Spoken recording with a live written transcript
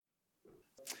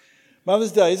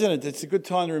Mother's Day, isn't it? It's a good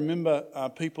time to remember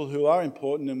people who are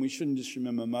important, and we shouldn't just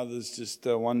remember mothers just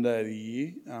one day of the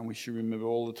year. We should remember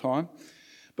all the time.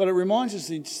 But it reminds us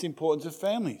the importance of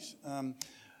families.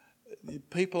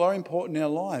 People are important in our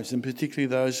lives, and particularly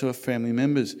those who are family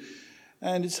members.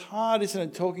 And it's hard, isn't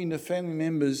it, talking to family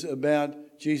members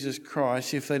about Jesus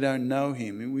Christ if they don't know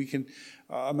him.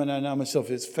 And I know myself,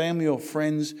 as family or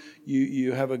friends,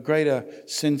 you have a greater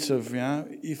sense of,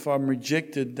 if I'm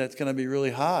rejected, that's going to be really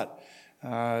hard.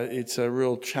 It's a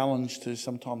real challenge to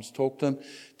sometimes talk to them,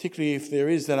 particularly if there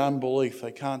is that unbelief.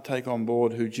 They can't take on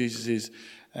board who Jesus is,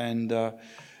 and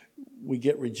we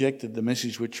get rejected, the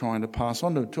message we're trying to pass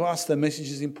on to them. To us, the message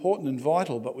is important and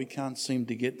vital, but we can't seem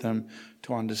to get them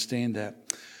to understand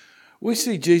that. We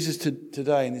see Jesus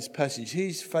today in this passage.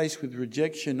 He's faced with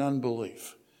rejection,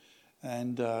 unbelief,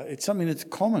 and it's something that's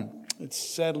common.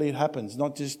 Sadly, it happens,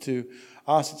 not just to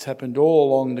us, it's happened all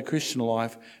along the Christian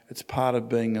life. It's part of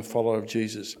being a follower of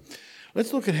Jesus.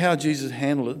 Let's look at how Jesus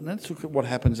handled it, and let's look at what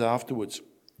happens afterwards.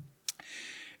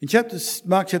 In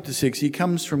Mark chapter 6, he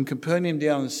comes from Capernaum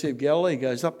down in the Sea of Galilee. He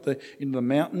goes up into the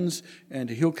mountains and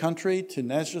to hill country, to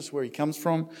Nazareth, where he comes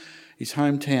from, his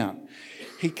hometown.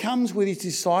 He comes with his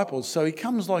disciples, so he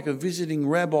comes like a visiting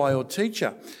rabbi or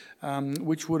teacher,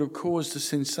 which would have caused a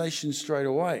sensation straight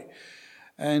away.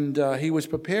 And he was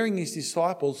preparing his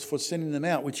disciples for sending them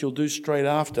out, which he'll do straight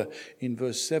after in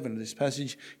verse 7 of this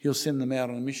passage. He'll send them out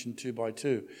on a mission 2 by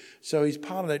 2. So he's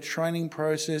part of that training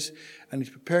process, and he's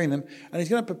preparing them. And he's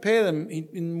going to prepare them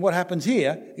in what happens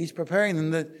here. He's preparing them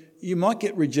that you might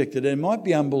get rejected. There might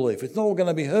be unbelief. It's not all going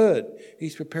to be heard.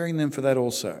 He's preparing them for that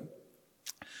also.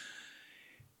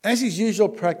 As his usual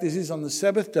practice is, on the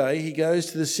Sabbath day, he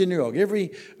goes to the synagogue. Every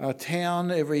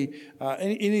town,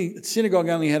 any synagogue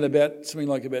only had about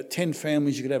 10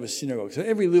 families. You could have a synagogue. So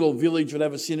every little village would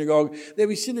have a synagogue. There'd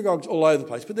be synagogues all over the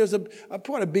place. But there was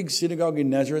quite a big synagogue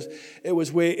in Nazareth. It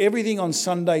was where everything on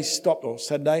Sunday stopped, or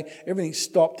Saturday, everything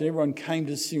stopped and everyone came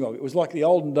to the synagogue. It was like the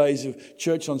olden days of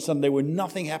church on Sunday where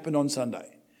nothing happened on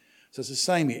Sunday. So it's the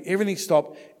same here. Everything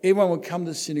stopped. Everyone would come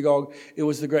to the synagogue. It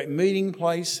was the great meeting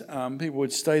place. People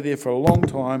would stay there for a long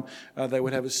time. They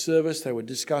would have a service. They would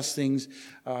discuss things.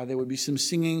 There would be some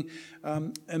singing.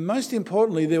 And most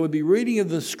importantly, there would be reading of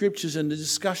the scriptures and the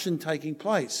discussion taking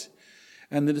place.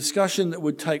 And the discussion that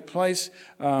would take place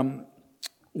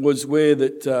was where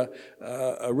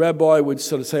a rabbi would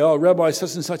sort of say, Rabbi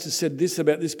such and such has said this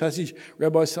about this passage.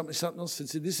 Rabbi something else has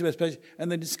said this about this passage. And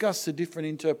they discussed the different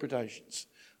interpretations.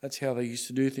 That's how they used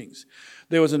to do things.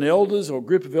 There was an elders or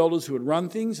group of elders who would run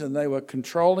things, and they were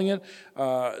controlling it.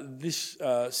 This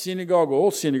synagogue, or all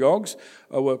synagogues,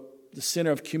 were the centre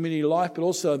of community life, but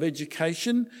also of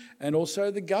education and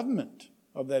also the government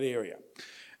of that area.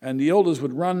 And the elders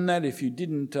would run that. If you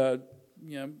didn't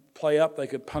play up, they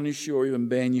could punish you or even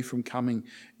ban you from coming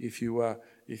if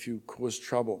you caused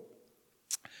trouble.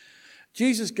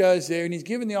 Jesus goes there, and he's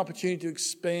given the opportunity to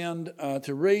expound,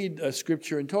 to read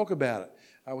scripture and talk about it.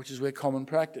 Which is their common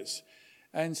practice.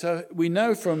 And so we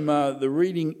know from the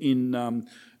reading in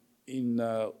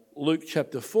Luke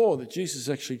chapter 4 that Jesus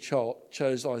actually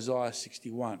chose Isaiah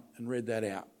 61 and read that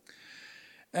out.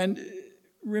 And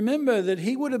remember that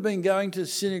he would have been going to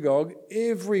synagogue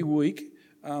every week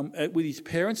with his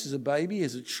parents as a baby,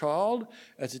 as a child,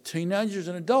 as a teenager, as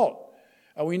an adult.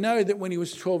 And we know that when he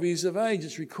was 12 years of age,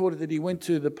 it's recorded that he went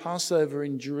to the Passover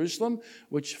in Jerusalem,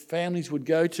 which families would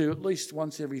go to at least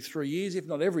once every 3 years, if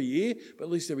not every year, but at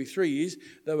least every 3 years.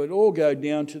 They would all go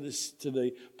down to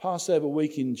the Passover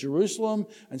week in Jerusalem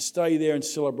and stay there and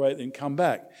celebrate and come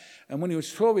back. And when he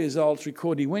was 12 years old, it's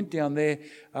recorded he went down there.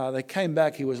 They came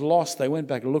back. He was lost. They went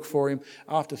back to look for him.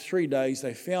 After 3 days,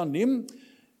 they found him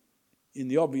in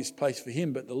the obvious place for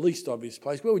him, but the least obvious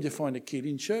place. Where would you find a kid?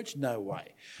 In church? No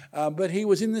way. But he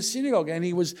was in the synagogue, and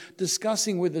he was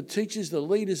discussing with the teachers, the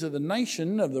leaders of the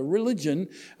nation, of the religion.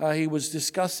 He was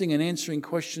discussing and answering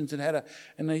questions,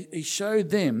 and he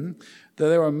showed them that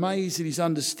they were amazed at his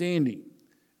understanding,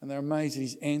 and they were amazed at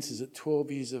his answers at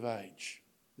 12 years of age.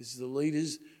 This is the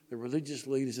leaders, the religious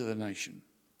leaders of the nation.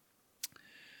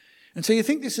 And so you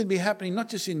think this would be happening not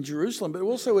just in Jerusalem, but it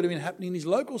also would have been happening in his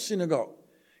local synagogue.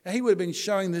 He would have been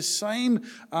showing the same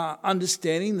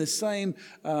understanding, the same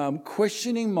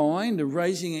questioning mind of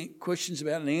raising questions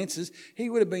about and answers. He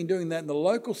would have been doing that in the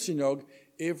local synagogue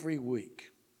every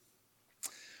week.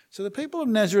 So the people of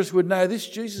Nazareth would know this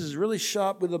Jesus is really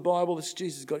sharp with the Bible. This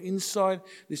Jesus has got insight.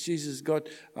 This Jesus has got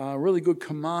really good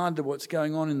command of what's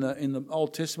going on in the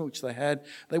Old Testament, which they had.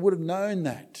 They would have known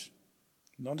that.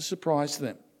 Not a surprise to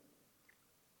them.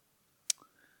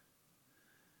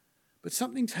 But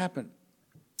something's happened.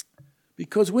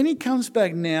 Because when he comes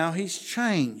back now, he's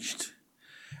changed.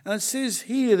 And it says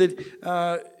here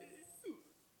that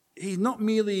he's not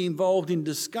merely involved in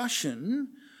discussion,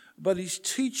 but he's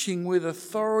teaching with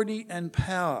authority and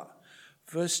power.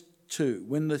 Verse 2,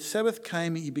 when the Sabbath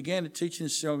came, he began to teach in the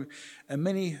synagogue, and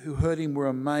many who heard him were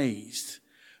amazed.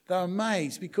 They were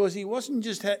amazed because he wasn't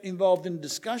just involved in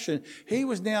discussion, he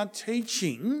was now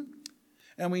teaching.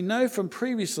 And we know from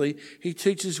previously, he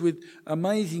teaches with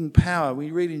amazing power.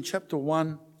 We read in chapter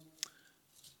 1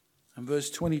 and verse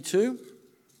 22.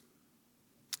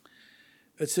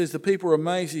 It says, the people were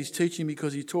amazed at his teaching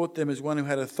because he taught them as one who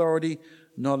had authority,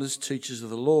 not as teachers of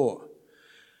the law.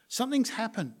 Something's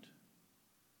happened.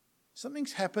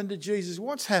 Something's happened to Jesus.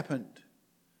 What's happened?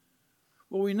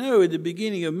 Well, we know at the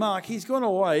beginning of Mark, he's gone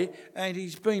away and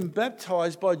he's been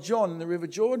baptised by John in the River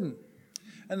Jordan.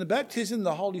 And the baptism,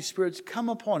 the Holy Spirit's come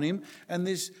upon him, and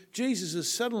this Jesus has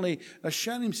suddenly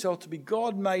shown himself to be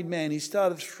God-made man. He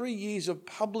started 3 years of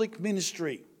public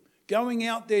ministry, going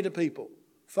out there to people,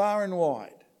 far and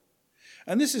wide.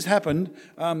 And this has happened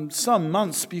some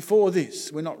months before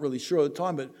this. We're not really sure at the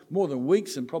time, but more than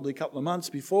weeks and probably a couple of months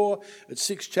before. It's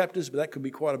 6 chapters, but that could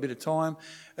be quite a bit of time.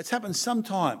 It's happened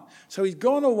sometime. So he's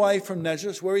gone away from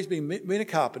Nazareth, where he's been a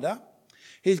carpenter.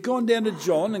 He's gone down to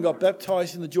John and got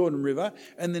baptised in the Jordan River,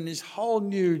 and then this whole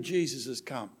new Jesus has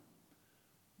come,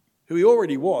 who he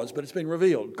already was, but it's been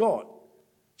revealed. God,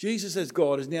 Jesus as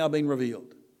God, has now been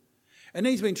revealed. And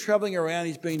he's been travelling around,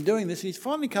 he's been doing this, and he's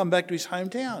finally come back to his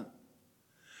hometown.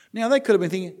 Now, they could have been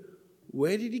thinking,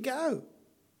 where did he go?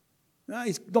 No,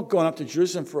 he's not gone up to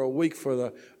Jerusalem for a week for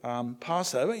the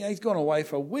Passover. He's gone away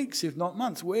for weeks, if not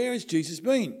months. Where has Jesus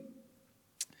been?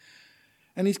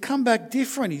 And he's come back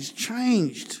different. He's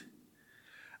changed.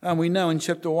 We know in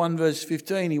chapter 1, verse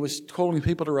 15, he was calling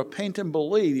people to repent and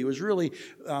believe. He was really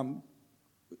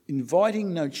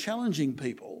challenging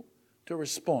people to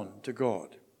respond to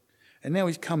God. And now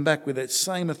he's come back with that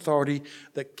same authority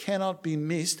that cannot be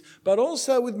missed, but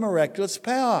also with miraculous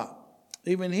power.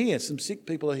 Even here, some sick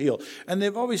people are healed. And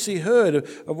they've obviously heard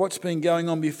of what's been going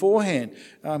on beforehand.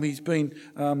 He's been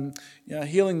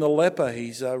healing the leper.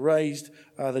 He's raised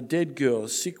the dead girl, a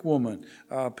sick woman.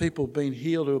 People have been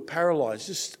healed who are paralysed.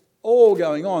 Just all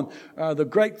going on. The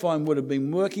grapevine would have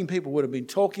been working. People would have been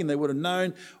talking. They would have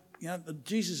known.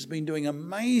 Jesus has been doing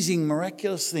amazing,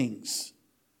 miraculous things.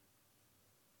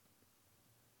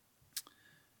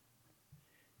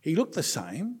 He looked the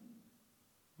same,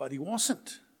 but he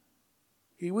wasn't.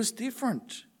 He was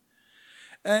different.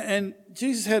 And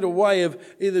Jesus had a way of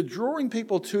either drawing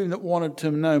people to him that wanted to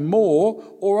know more,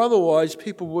 or otherwise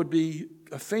people would be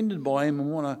offended by him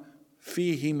and want to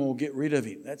fear him or get rid of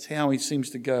him. That's how he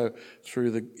seems to go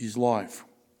through his life.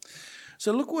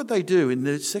 So look what they do. In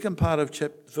the second part of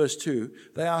verse 2,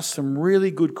 they ask some really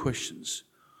good questions.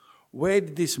 Where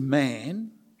did this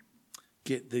man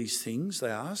get these things, they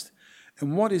asked.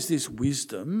 And what is this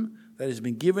wisdom that has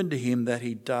been given to him that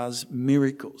he does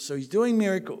miracles? So he's doing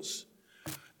miracles.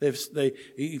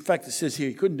 In fact, it says here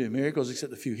he couldn't do miracles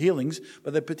except a few healings,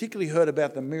 but they particularly heard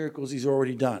about the miracles he's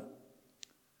already done.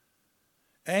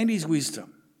 And his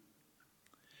wisdom.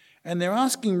 And they're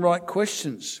asking right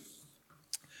questions.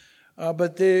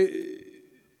 But they're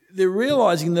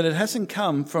realising that it hasn't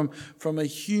come from a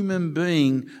human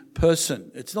being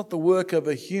person. It's not the work of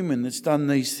a human that's done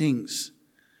these things.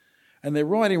 And they're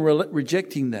right in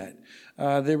rejecting that.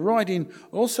 They're right in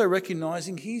also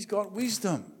recognising he's got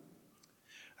wisdom.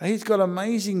 He's got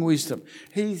amazing wisdom.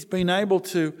 He's been able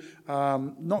to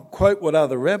not quote what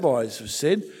other rabbis have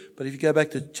said, but if you go back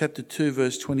to chapter 2,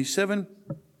 verse 27,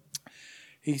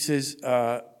 he says,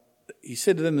 he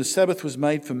said to them, the Sabbath was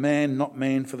made for man, not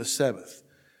man for the Sabbath,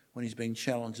 when he's been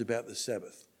challenged about the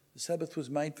Sabbath. The Sabbath was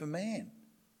made for man,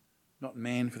 not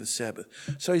man for the Sabbath.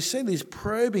 So he's said these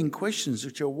probing questions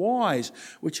which are wise,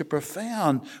 which are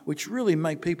profound, which really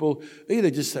make people either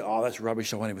just say, oh, that's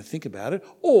rubbish, I won't even think about it,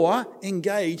 or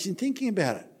engage in thinking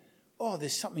about it. Oh,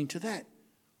 there's something to that.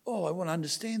 Oh, I want to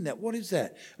understand that. What is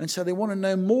that? And so they want to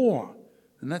know more.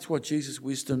 And that's what Jesus'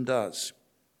 wisdom does.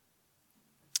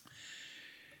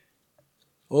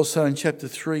 Also in chapter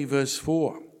 3, verse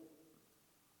 4,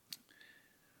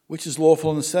 which is lawful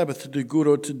on the Sabbath, to do good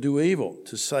or to do evil,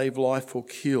 to save life or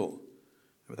kill?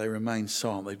 But they remained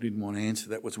silent. They didn't want to answer.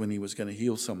 That was when he was going to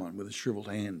heal someone with a shriveled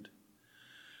hand.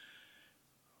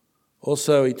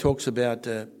 Also, he talks about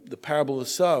the parable of the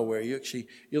sower, where he actually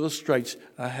illustrates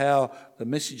how the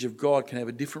message of God can have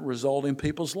a different result in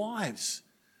people's lives.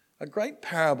 A great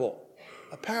parable.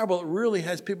 A parable that really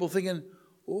has people thinking,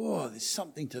 oh, there's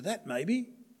something to that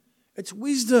maybe. It's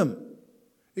wisdom.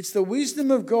 It's the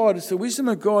wisdom of God. It's the wisdom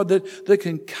of God that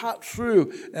can cut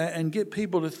through and get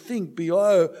people to think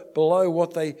below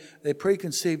what their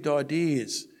preconceived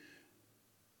ideas.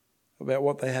 about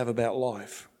what they have about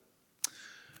life.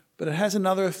 But it has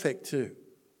another effect too.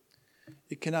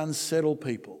 It can unsettle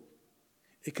people.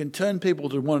 It can turn people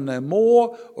to want to know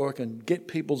more, or it can get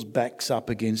people's backs up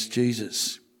against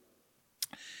Jesus.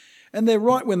 And they're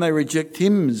right when they reject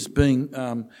him as being,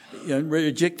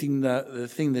 rejecting the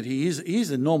thing that he is. He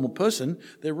is a normal person.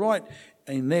 They're right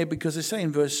in there because they say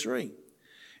in verse 3,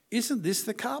 isn't this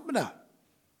the carpenter?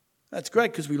 That's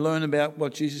great because we learn about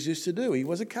what Jesus used to do. He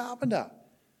was a carpenter.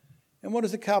 And what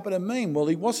does a carpenter mean? Well,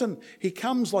 he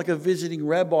comes like a visiting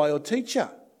rabbi or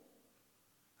teacher.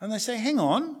 And they say, hang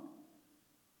on,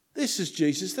 this is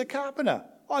Jesus the carpenter.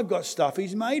 I've got stuff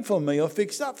he's made for me or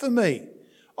fixed up for me.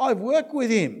 I've worked with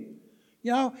him.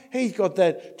 He's got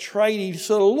that tradie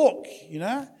sort of look,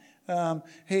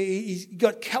 He's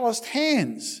got calloused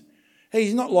hands.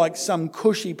 He's not like some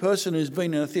cushy person who's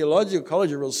been in a theological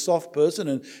college, a real soft person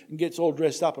and gets all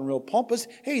dressed up and real pompous.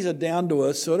 He's a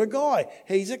down-to-earth sort of guy.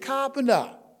 He's a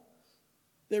carpenter.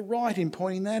 They're right in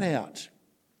pointing that out.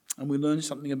 And we learn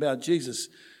something about Jesus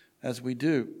as we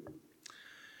do.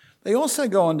 They also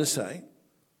go on to say,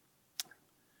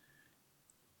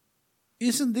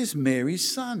 isn't this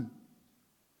Mary's son?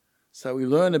 So we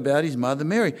learn about his mother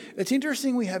Mary. It's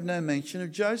interesting we have no mention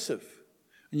of Joseph.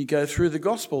 And you go through the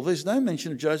gospel, there's no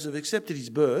mention of Joseph except at his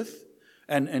birth,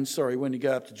 when you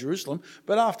go up to Jerusalem.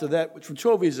 But after that, from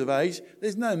 12 years of age,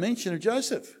 there's no mention of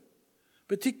Joseph.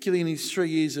 Particularly in his 3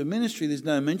 years of ministry, there's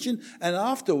no mention. And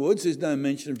afterwards, there's no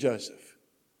mention of Joseph.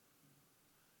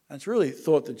 And it's really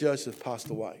thought that Joseph passed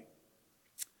away.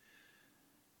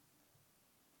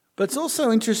 But it's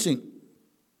also interesting.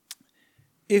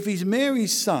 If he's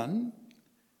Mary's son,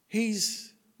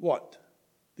 he's what?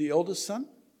 The eldest son?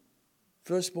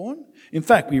 Firstborn? In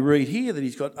fact, we read here that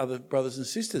he's got other brothers and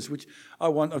sisters, which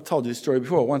I've told you this story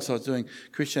before. Once I was doing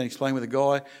Christianity Explained with a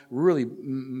guy,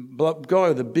 guy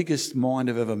with the biggest mind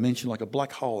I've ever mentioned, like a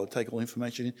black hole to take all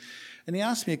information in. And he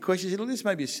asked me a question. He said, look, this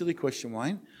may be a silly question,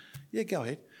 Wayne. Yeah, go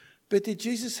ahead. But did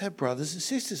Jesus have brothers and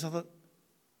sisters? I thought,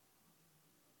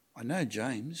 I know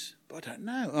James, but I don't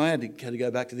know. I had to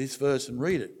go back to this verse and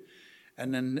read it.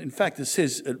 And then, in fact, it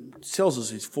tells us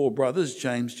his 4 brothers,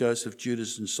 James, Joseph,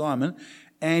 Judas and Simon,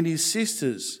 and his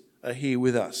sisters are here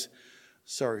with us.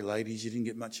 Sorry, ladies, you didn't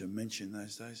get much of a mention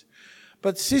those days.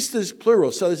 But sisters,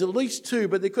 plural. So there's at least 2,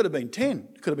 but there could have been 10.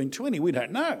 It could have been 20. We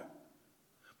don't know.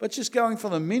 But just going for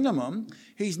the minimum,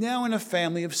 he's now in a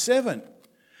family of 7.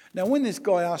 Now, when this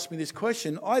guy asked me this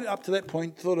question, I, up to that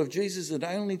point, thought of Jesus as an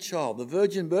only child. The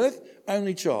virgin birth,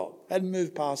 only child. Hadn't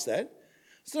moved past that.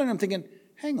 So then I'm thinking,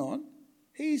 hang on,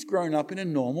 he's grown up in a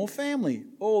normal family.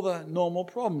 All the normal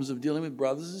problems of dealing with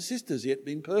brothers and sisters, yet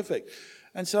being perfect.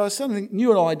 And so it's something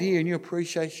new, an idea, a new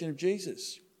appreciation of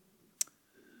Jesus.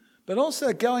 But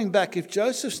also going back, if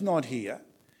Joseph's not here,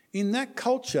 in that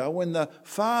culture, when the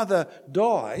father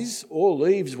dies or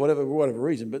leaves, whatever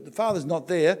reason, but the father's not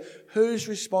there, who's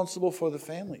responsible for the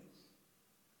family?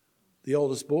 The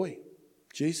oldest boy,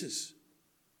 Jesus.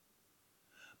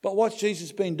 But what's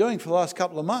Jesus been doing for the last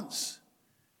couple of months?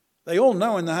 They all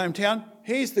know in the hometown,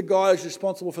 he's the guy who's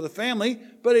responsible for the family,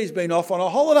 but he's been off on a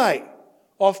holiday,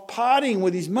 off partying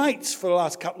with his mates for the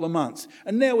last couple of months.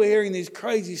 And now we're hearing these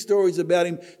crazy stories about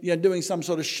him, doing some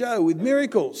sort of show with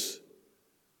miracles.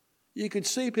 You could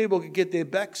see people could get their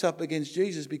backs up against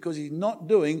Jesus because he's not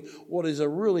doing what is a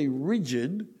really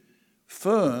rigid,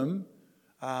 firm,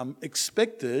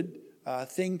 expected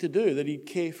thing to do, that he'd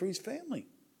care for his family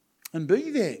and be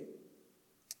there.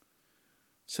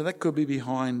 So that could be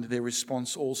behind their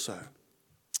response also.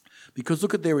 Because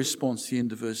look at their response, the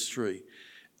end of verse 3.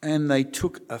 And they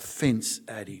took offence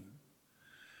at him.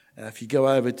 If you go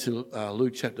over to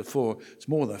Luke chapter 4, it's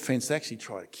more than offence. They actually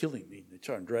try to kill him. They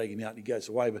try and drag him out and he goes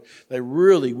away. But they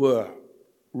really were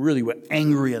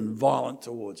angry and violent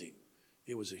towards him.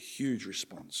 It was a huge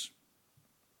response.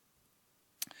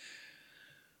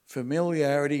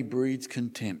 Familiarity breeds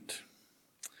contempt.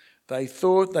 They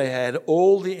thought they had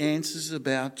all the answers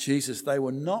about Jesus. They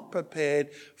were not prepared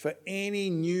for any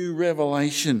new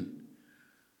revelation.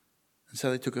 And so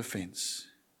they took offence.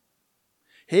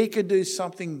 He could do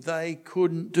something they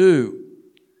couldn't do.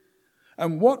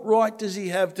 And what right does he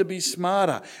have to be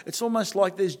smarter? It's almost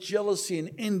like there's jealousy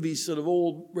and envy sort of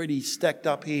already stacked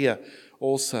up here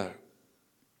also.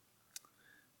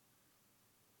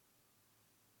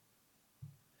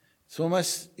 It's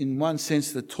almost, in one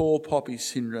sense, the tall poppy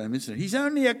syndrome, isn't it? He's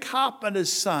only a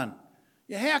carpenter's son.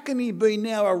 How can he be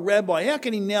now a rabbi? How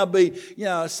can he now be,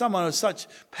 someone of such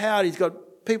power? He's got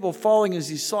people following his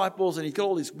disciples and he's got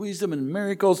all this wisdom and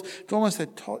miracles. It's almost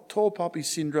that tall poppy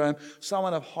syndrome.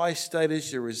 Someone of high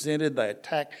status, you're resented, they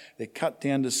attack, they're cut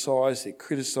down to size, they're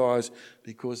criticised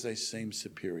because they seem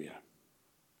superior.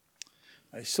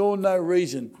 They saw no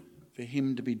reason for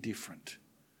him to be different.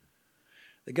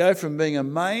 They go from being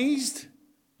amazed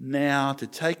now to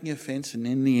taking offence and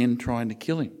in the end trying to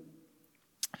kill him.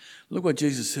 Look what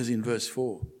Jesus says in verse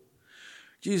 4.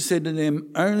 Jesus said to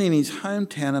them, only in his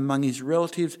hometown among his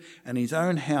relatives and his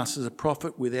own house is a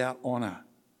prophet without honour.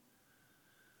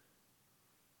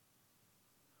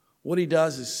 What he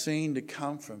does is seen to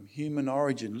come from human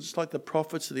origin. Just like the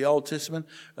prophets of the Old Testament,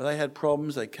 they had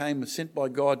problems. They came sent by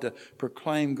God to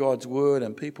proclaim God's word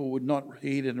and people would not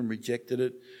heed it and rejected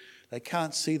it. They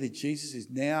can't see that Jesus is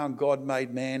now God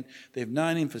made man. They've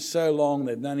known him for so long.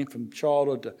 They've known him from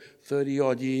childhood to 30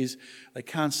 odd years. They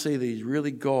can't see that he's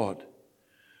really God.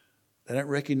 They don't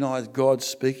recognise God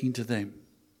speaking to them.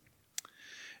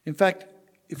 In fact,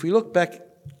 if we look back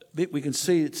a bit, we can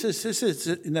see it says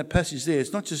in that passage there,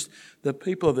 it's not just the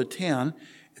people of the town,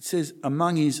 it says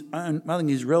among his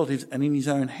relatives and in his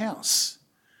own house.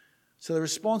 So the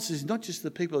response is not just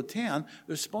the people of the town,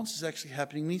 the response is actually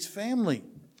happening in his family.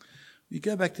 You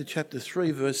go back to chapter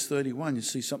 3, verse 31, you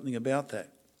see something about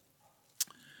that.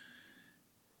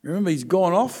 Remember, he's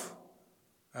gone off.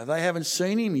 They haven't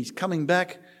seen him. He's coming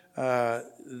back.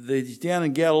 He's down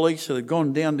in Galilee, so they've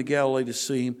gone down to Galilee to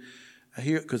see him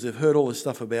because they've heard all this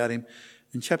stuff about him.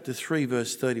 In chapter 3,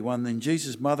 verse 31, then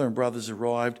Jesus' mother and brothers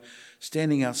arrived.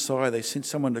 Standing outside, they sent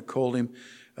someone to call him.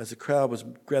 As the crowd was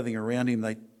gathering around him,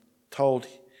 they told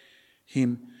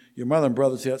him, your mother and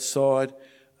brothers outside.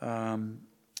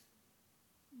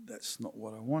 That's not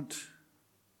what I want.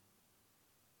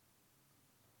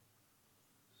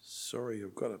 Sorry,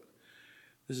 I've got it.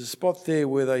 There's a spot there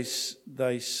where they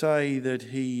say that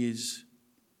he is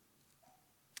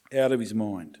out of his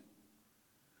mind.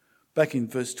 Back in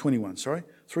verse 21,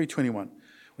 3:21.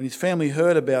 When his family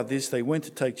heard about this, they went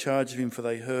to take charge of him, for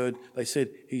they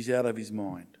said he's out of his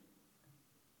mind.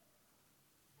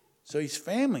 So his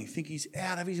family think he's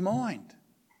out of his mind.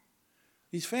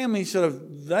 His family there's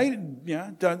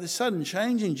a sudden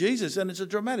change in Jesus, and it's a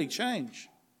dramatic change.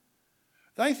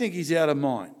 They think he's out of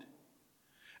mind.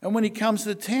 And when he comes to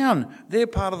the town, they're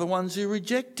part of the ones who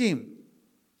reject him.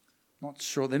 Not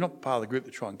sure, they're not part of the group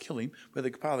that try and kill him, but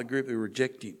they're part of the group who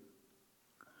reject him.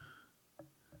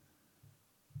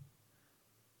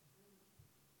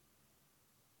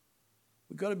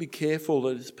 We've got to be careful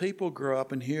that as people grow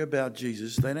up and hear about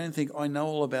Jesus, they don't think, I know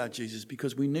all about Jesus,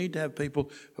 because we need to have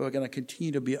people who are going to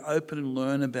continue to be open and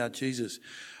learn about Jesus.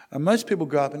 And most people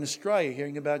grow up in Australia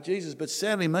hearing about Jesus, but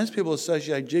sadly most people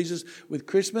associate Jesus with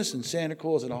Christmas and Santa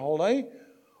Claus and a holiday,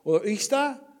 or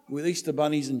Easter with Easter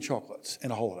bunnies and chocolates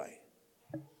and a holiday.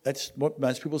 That's what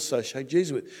most people associate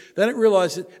Jesus with. They don't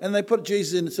realise it, and they put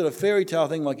Jesus in a sort of fairy tale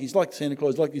thing, like he's like Santa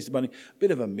Claus, like Easter bunny, a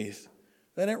bit of a myth.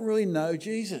 They don't really know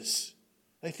Jesus.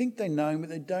 They think they know him, but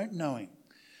they don't know him.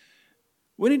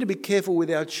 We need to be careful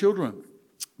with our children,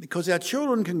 because our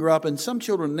children can grow up, and some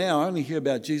children now only hear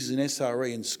about Jesus in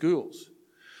SRE in schools.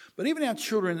 But even our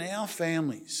children in our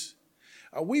families,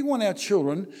 we want our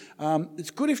children, it's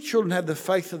good if children have the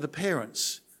faith of the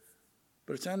parents,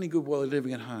 but it's only good while they're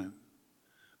living at home.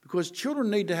 Because children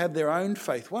need to have their own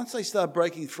faith. Once they start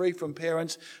breaking free from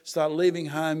parents, start leaving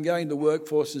home, going to the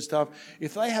workforce and stuff,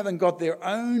 if they haven't got their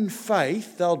own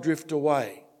faith, they'll drift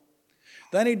away.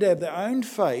 They need to have their own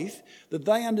faith that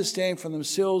they understand for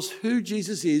themselves who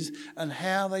Jesus is and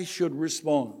how they should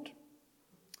respond.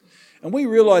 And we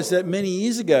realised that many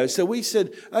years ago. So we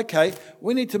said, okay,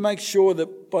 we need to make sure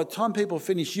that by the time people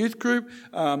finish youth group,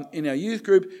 in our youth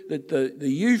group, that the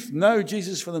youth know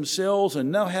Jesus for themselves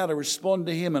and know how to respond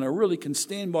to him and really can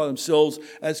stand by themselves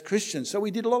as Christians. So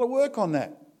we did a lot of work on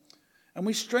that. And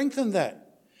we strengthened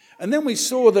that. And then we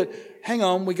saw that, hang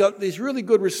on, we got this really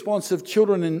good response of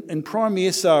children in primary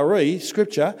SRE,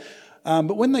 scripture,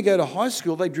 but when they go to high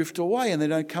school, they drift away and they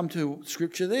don't come to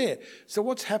scripture there. So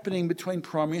what's happening between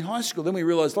primary and high school? Then we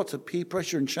realised lots of peer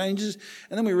pressure and changes.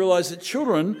 And then we realised that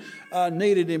children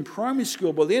needed in primary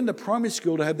school, by the end of primary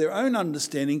school, to have their own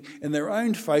understanding and their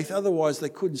own faith. Otherwise, they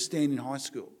couldn't stand in high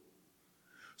school.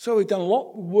 So we've done a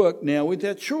lot of work now with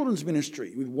our children's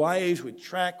ministry, with Waves, with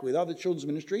Track, with other children's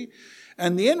ministry.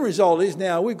 And the end result is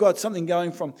now we've got something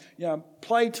going from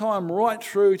playtime right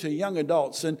through to young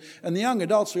adults. And the young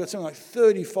adults, we've got something like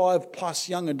 35 plus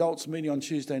young adults meeting on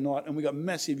Tuesday night, and we've got a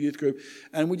massive youth group.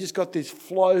 And we just got this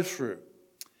flow through.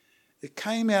 It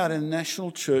came out in a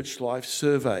National Church Life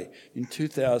survey in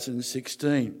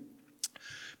 2016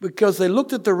 because they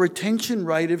looked at the retention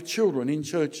rate of children in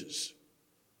churches.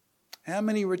 How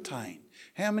many retain?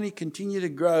 How many continue to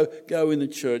go in the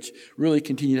church, really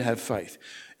continue to have faith?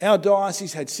 Our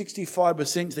diocese had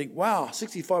 65%. You think, wow,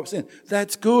 65%,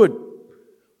 that's good.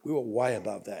 We were way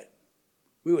above that.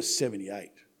 We were 78.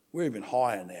 We're even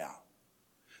higher now.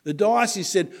 The diocese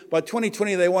said by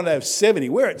 2020 they want to have 70.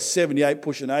 We're at 78,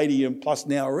 pushing 80 and plus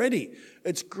now already.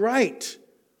 It's great.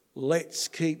 Let's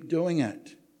keep doing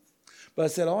it. But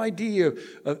it's that idea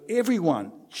of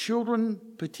everyone, children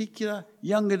particular,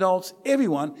 young adults,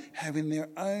 everyone having their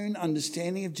own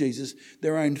understanding of Jesus,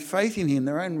 their own faith in him,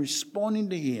 their own responding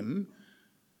to him,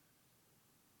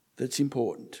 that's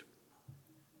important.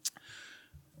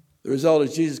 The result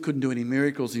is Jesus couldn't do any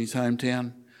miracles in his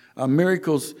hometown.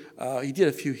 Miracles, he did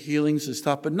a few healings and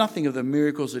stuff, but nothing of the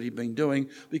miracles that he'd been doing,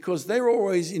 because they were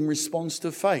always in response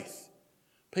to faith.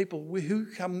 People who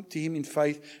come to him in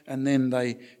faith and then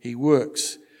he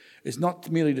works. It's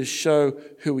not merely to show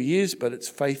who he is, but it's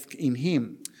faith in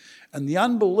him. And the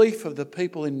unbelief of the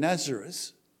people in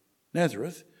Nazareth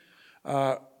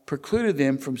precluded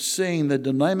them from seeing the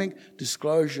dynamic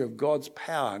disclosure of God's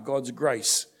power, God's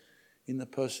grace in the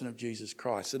person of Jesus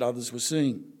Christ that others were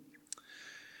seeing.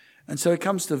 And so it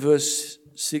comes to verse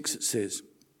 6, it says,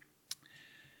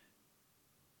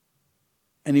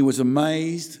 and he was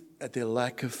amazed at their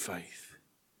lack of faith.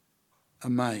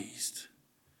 Amazed.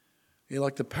 They're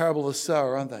like the parable of the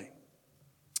sower, aren't they?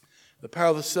 The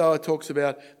parable of the sower talks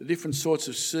about the different sorts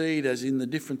of seed, as in the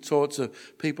different sorts of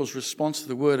people's response to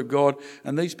the word of God.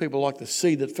 And these people, like the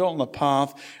seed that fell on the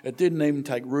path, it didn't even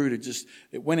take root.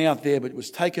 It went out there, but it was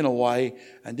taken away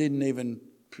and didn't even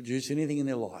produce anything in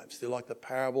their lives. They're like the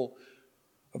parable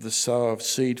of the sower of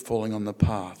seed falling on the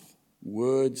path.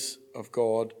 Words of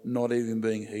God not even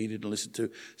being heeded and listened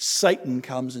to. Satan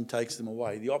comes and takes them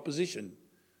away. The opposition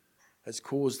has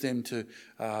caused them to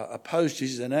oppose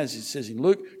Jesus, and as it says in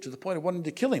Luke, to the point of wanting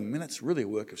to kill him. I mean, that's really a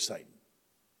work of Satan.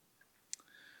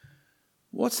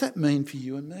 What's that mean for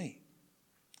you and me?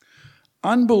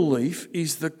 Unbelief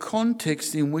is the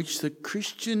context in which the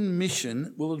Christian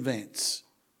mission will advance.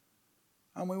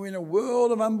 And we're in a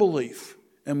world of unbelief,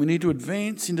 and we need to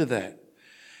advance into that.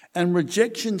 And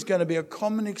rejection is going to be a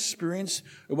common experience.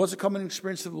 It was a common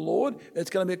experience of the Lord. It's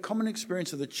going to be a common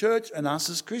experience of the church and us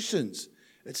as Christians.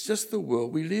 It's just the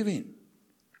world we live in.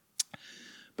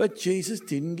 But Jesus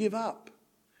didn't give up.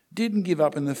 Didn't give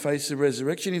up in the face of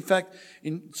resurrection. In fact,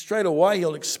 straight away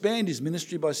he'll expand his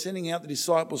ministry by sending out the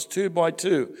disciples 2 by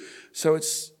 2. So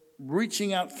it's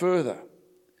reaching out further.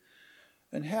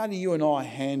 And how do you and I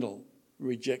handle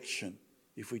rejection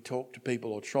if we talk to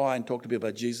people or try and talk to people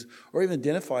about Jesus or even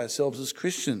identify ourselves as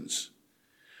Christians?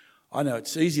 I know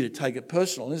it's easy to take it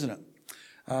personal, isn't it?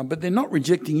 But they're not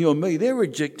rejecting you or me, they're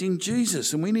rejecting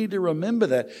Jesus. And we need to remember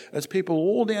that as people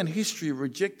all down history have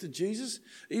rejected Jesus,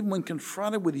 even when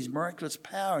confronted with his miraculous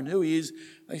power and who he is,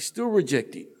 they still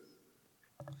reject him.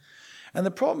 And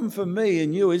the problem for me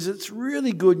and you is it's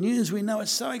really good news. We know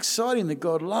it's so exciting that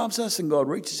God loves us and God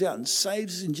reaches out and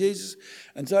saves us in Jesus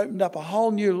and has opened up a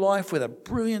whole new life with a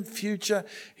brilliant future.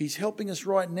 He's helping us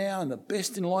right now and the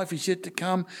best in life is yet to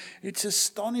come. It's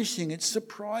astonishing, it's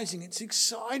surprising, it's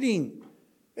exciting.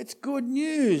 It's good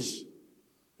news.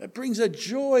 It brings a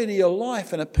joy to your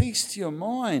life and a peace to your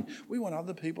mind. We want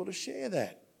other people to share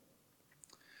that.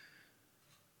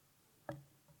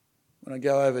 When I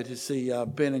go over to see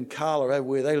Ben and Carla over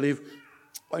where they live,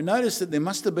 I noticed that there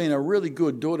must have been a really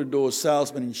good door-to-door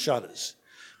salesman in shutters,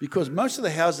 because most of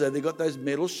the houses they've got those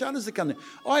metal shutters that come in.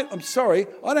 I'm sorry,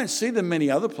 I don't see them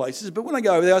many other places, but when I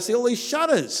go over there, I see all these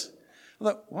shutters. I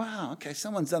thought, wow, okay,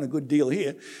 someone's done a good deal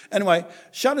here. Anyway,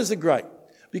 shutters are great.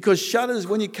 Because shutters,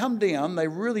 when you come down, they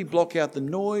really block out the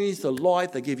noise, the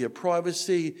light, they give you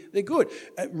privacy. They're good.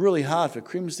 Really hard for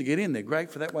crims to get in. They're great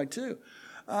for that way too.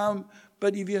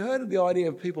 But have you heard of the idea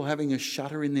of people having a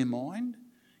shutter in their mind?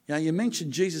 You know, you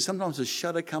mentioned Jesus, sometimes a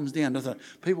shutter comes down, doesn't it?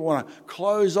 People want to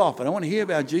close off. I don't want to hear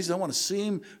about Jesus. I want to see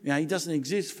him. You know, he doesn't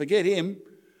exist. Forget him.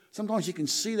 Sometimes you can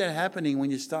see that happening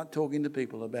when you start talking to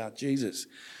people about Jesus.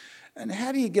 And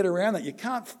how do you get around that? You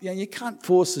can't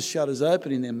force the shutters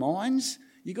open in their minds.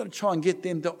 You've got to try and get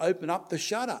them to open up the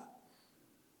shutter.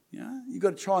 You've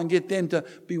got to try and get them to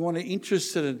be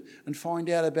interested and find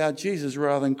out about Jesus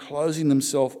rather than closing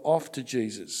themselves off to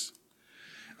Jesus.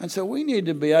 And so we need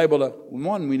to be able to,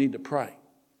 one, we need to pray.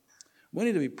 We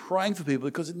need to be praying for people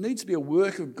because it needs to be a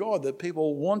work of God that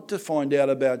people want to find out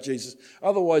about Jesus.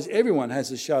 Otherwise, everyone has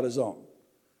the shutters on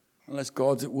unless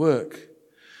God's at work.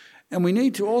 And we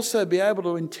need to also be able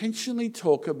to intentionally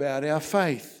talk about our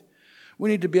faith. We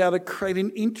need to be able to create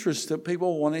an interest that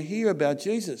people want to hear about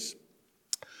Jesus.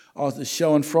 I was at the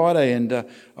show on Friday and I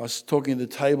was talking at the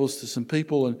tables to some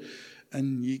people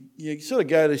And you sort of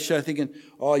go to the show thinking,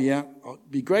 oh yeah,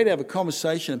 it'd be great to have a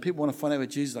conversation and people want to find out about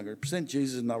Jesus. I'm going to present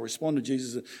Jesus and they'll respond to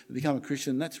Jesus and become a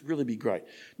Christian. That's really be great.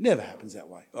 Never happens that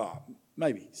way. Oh,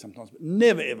 maybe sometimes, but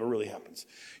never ever really happens.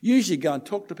 Usually you go and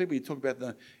talk to people. You talk about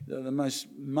the most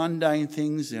mundane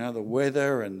things, the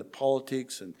weather and the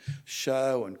politics and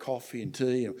show and coffee and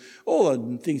tea and all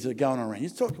the things that are going on around. You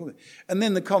talk to them. And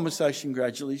then the conversation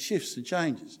gradually shifts and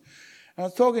changes. And I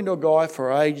was talking to a guy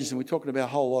for ages and we're talking about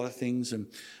a whole lot of things and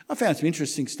I found some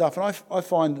interesting stuff, and I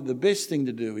find that the best thing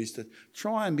to do is to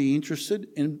try and be interested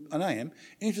in, and I am,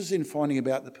 interested in finding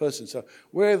about the person. So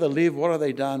where they live, what have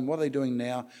they done, what are they doing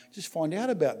now, just find out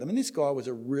about them. And this guy was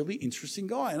a really interesting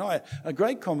guy and I had a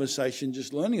great conversation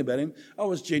just learning about him. I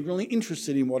was genuinely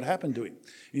interested in what happened to him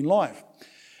in life.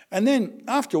 And then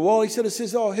after a while he sort of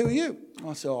says, oh, who are you?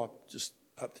 I said, oh, just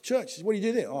up the church. He says, what do you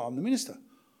do there? Oh, I'm the minister.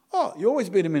 Oh, you always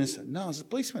been a minister? No, I was a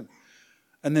policeman.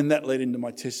 And then that led into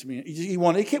my testimony. He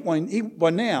kept wanting, by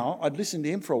now, I'd listened to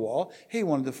him for a while, he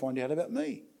wanted to find out about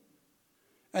me.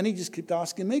 And he just kept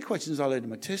asking me questions. I led to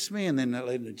my testimony, and then that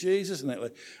led into Jesus,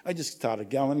 and I just started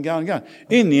going and going and going.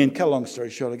 In the end, cut a long story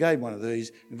short, I gave one of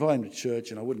these, invited him to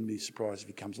church, and I wouldn't be surprised if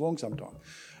he comes along sometime.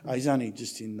 He's only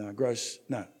just in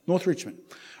North Richmond.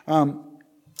 But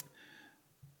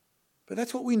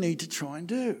that's what we need to try and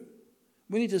do.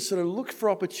 We need to sort of look for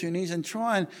opportunities and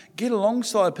try and get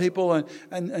alongside people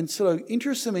and sort of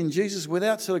interest them in Jesus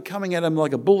without sort of coming at them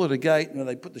like a bull at a gate and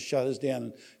they put the shutters down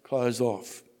and close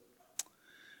off.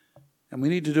 And we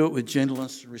need to do it with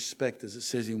gentleness and respect, as it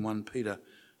says in 1 Peter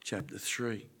chapter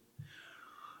 3.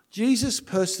 Jesus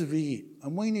persevered,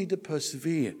 and we need to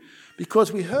persevere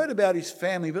because we heard about his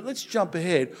family, but let's jump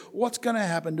ahead. What's going to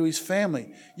happen to his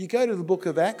family? You go to the book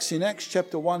of Acts, in Acts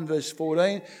chapter 1, verse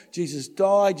 14, Jesus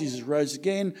died, Jesus rose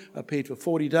again, appeared for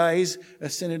 40 days,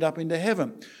 ascended up into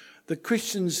heaven. The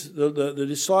Christians, the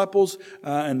disciples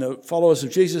and the followers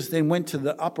of Jesus then went to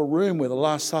the upper room where the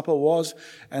Last Supper was,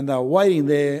 and they were waiting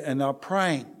there and they were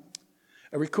praying.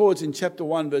 It records in chapter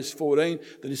 1, verse 14,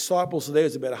 the disciples are there.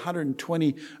 There's about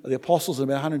 120, the apostles and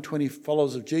about 120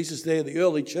 followers of Jesus there, the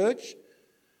early church.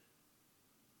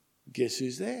 Guess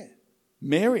who's there?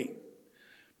 Mary.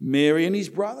 Mary and his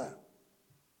brothers.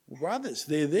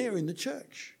 They're there in the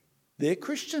church. They're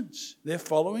Christians. They're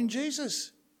following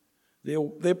Jesus.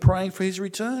 They're praying for his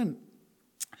return.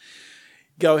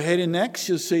 Go ahead in Acts,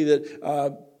 you'll see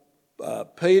that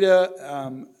Peter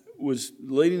was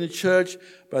leading the church,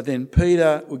 but then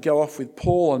Peter would go off with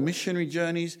Paul on missionary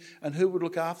journeys, and who would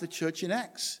look after the church in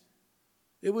Acts?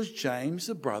 It was James,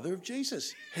 the brother of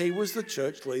Jesus. He was the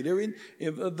church leader in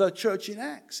the church in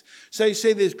Acts. So you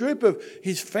see this group of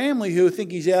his family who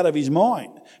think he's out of his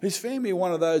mind. His family are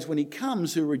one of those when he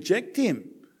comes who reject him.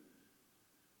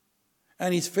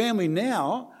 And his family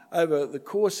now, over the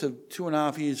course of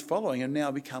 2.5 years following, have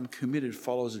now become committed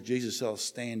followers of Jesus. So they'll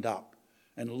stand up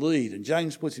and lead. And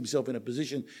James puts himself in a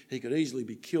position he could easily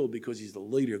be killed because he's the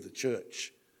leader of the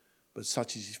church. But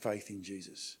such is his faith in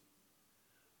Jesus.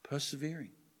 Persevering.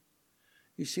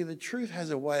 You see, the truth has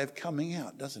a way of coming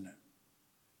out, doesn't it?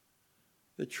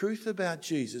 The truth about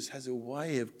Jesus has a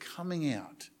way of coming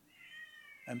out.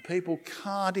 And people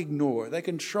can't ignore it. They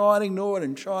can try and ignore it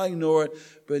and try and ignore it,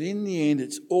 but in the end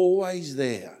it's always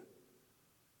there.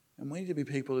 And we need to be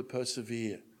people who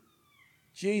persevere.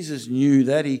 Jesus knew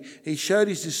that. He showed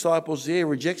his disciples there,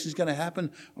 rejection is going to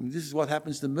happen. This is what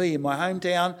happens to me in my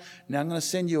hometown. Now I'm going to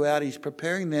send you out. He's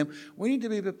preparing them. We need to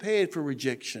be prepared for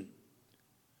rejection.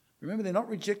 Remember, they're not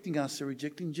rejecting us, they're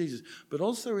rejecting Jesus. But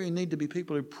also we need to be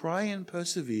people who pray and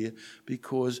persevere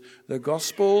because the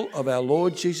gospel of our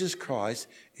Lord Jesus Christ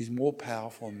is more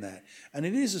powerful than that. And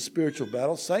it is a spiritual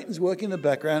battle. Satan's working in the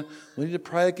background. We need to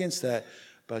pray against that.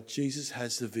 But Jesus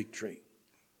has the victory.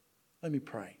 Let me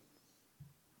pray.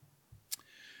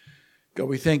 God,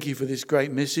 we thank you for this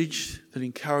great message that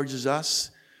encourages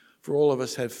us. For all of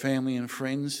us have family and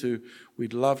friends who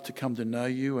we'd love to come to know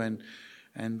you and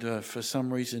for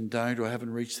some reason don't or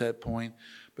haven't reached that point.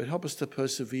 But help us to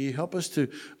persevere. Help us to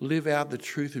live out the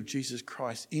truth of Jesus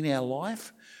Christ in our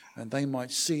life, and they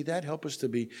might see that. Help us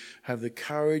to have the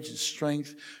courage and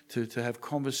strength to have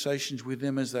conversations with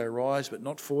them as they arise, but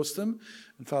not force them.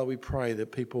 And Father, we pray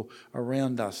that people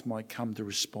around us might come to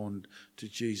respond to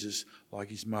Jesus like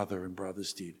his mother and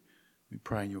brothers did. We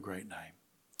pray in your great name.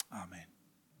 Amen.